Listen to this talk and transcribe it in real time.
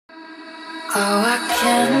Oh, I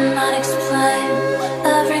cannot explain.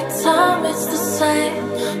 Every time it's the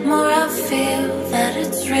same. More I feel that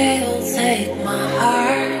it's real. Take my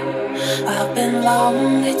heart. I've been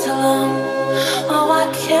lonely too long. Oh,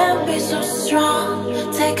 I can't be so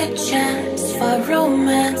strong. Take a chance for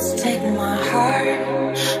romance. Take my heart.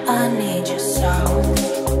 I need you so.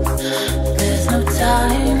 There's no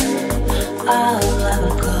time I'll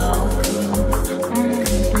ever go.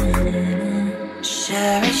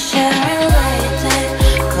 Sherry, Sherry lady,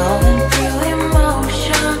 going through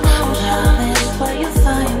emotion. Love is where you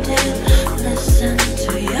find it. Listen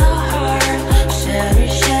to your heart. Sherry,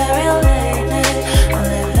 Sherry lady,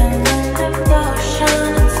 living in devotion.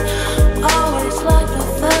 It's always like the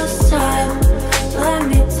first time. Let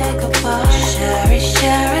me take a part. Sherry,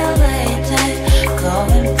 Sherry lady,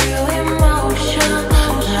 going through emotion.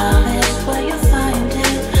 Love is where you find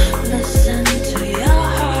it. Listen to your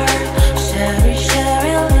heart. Sherry,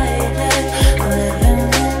 Sherry lady, living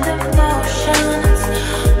in devotion. It's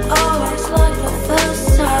always like the first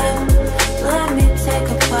time. Let me take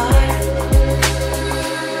a part.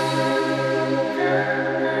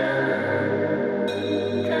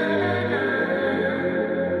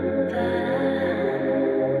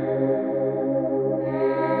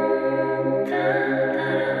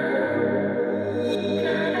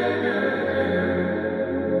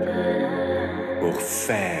 Pour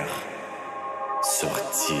faire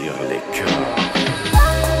sortir les cœurs.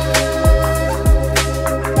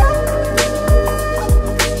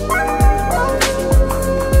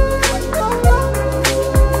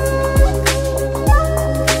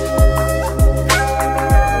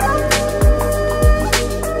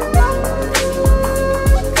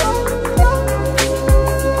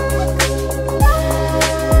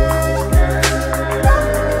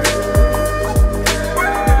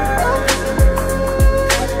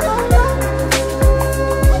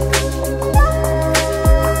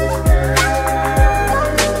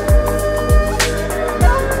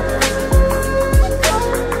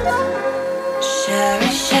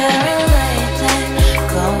 Sherry, Sherry lady,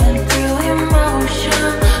 going through emotion.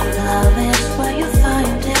 Love is where you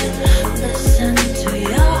find it. Listen to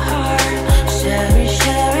your heart. Sherry,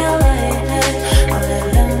 Sherry lady,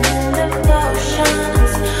 living in devotion.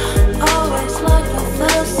 It's always like the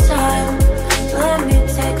first time. Let me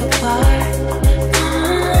take a part.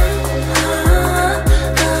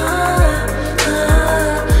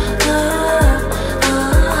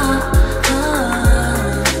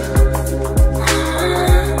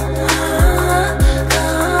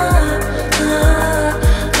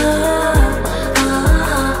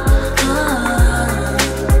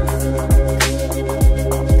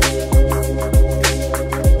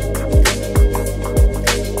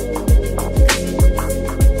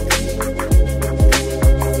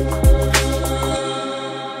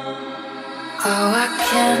 Oh, I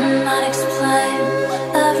cannot explain.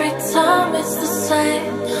 Every time it's the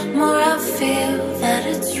same. More I feel that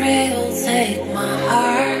it's real. Take my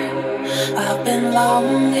heart. I've been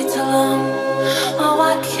lonely too long. Oh,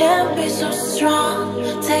 I can't be so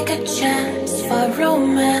strong. Take a chance for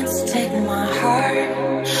romance. Take my heart.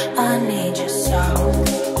 I need you so.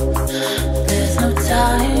 There's no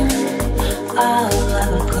time I'll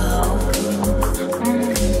ever go.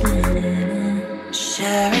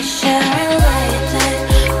 Sherry, Sherry lady.